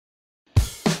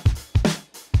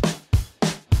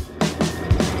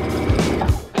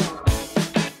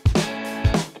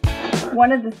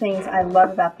one of the things I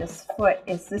love about this foot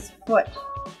is this foot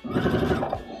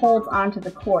holds onto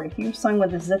the cord. If you're sewing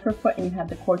with a zipper foot and you have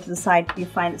the cord to the side, you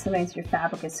find that sometimes your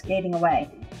fabric is skating away,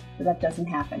 so that doesn't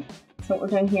happen. So what we're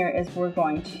doing here is we're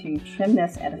going to trim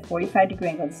this at a 45-degree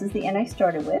angle. This is the end I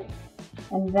started with.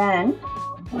 And then,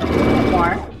 a little bit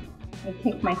more, I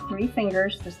take my 3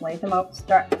 fingers, just lay them out,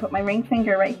 put my ring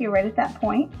finger right here, right at that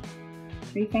point.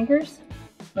 3 fingers,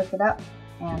 lift it up,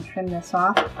 and trim this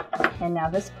off. And now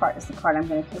this part is the part I'm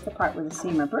going to take apart with a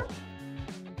seam ripper.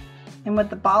 And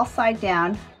with the ball side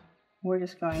down, we're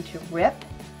just going to rip,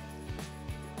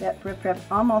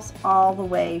 almost all the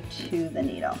way to the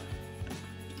needle.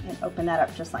 And open that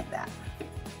up just like that.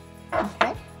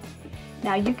 Okay.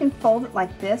 Now you can fold it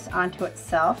like this onto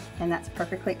itself, and that's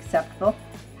perfectly acceptable.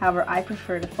 However, I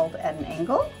prefer to fold it at an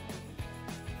angle.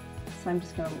 So I'm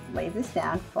just going to lay this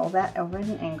down, fold that over at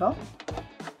an angle.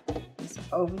 Just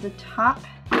over the top.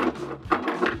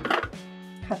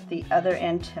 Cut the other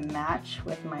end to match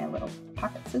with my little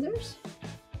pocket scissors.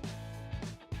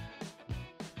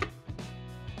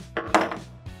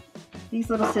 These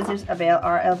little scissors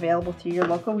are available through your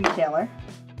local retailer.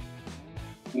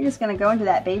 You're just going to go into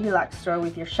that Baby Lock store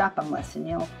with your shopping list and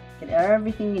you'll get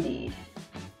everything you need.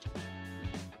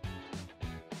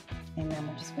 And then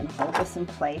we're just going to hold this in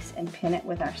place and pin it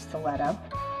with our stiletto.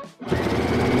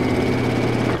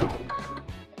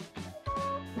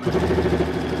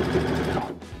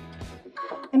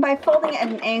 And by folding it at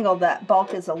an angle, that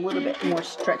bulk is a little bit more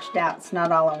stretched out. It's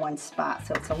not all in one spot,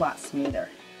 so it's a lot smoother.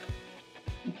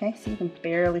 Okay, so you can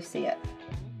barely see it.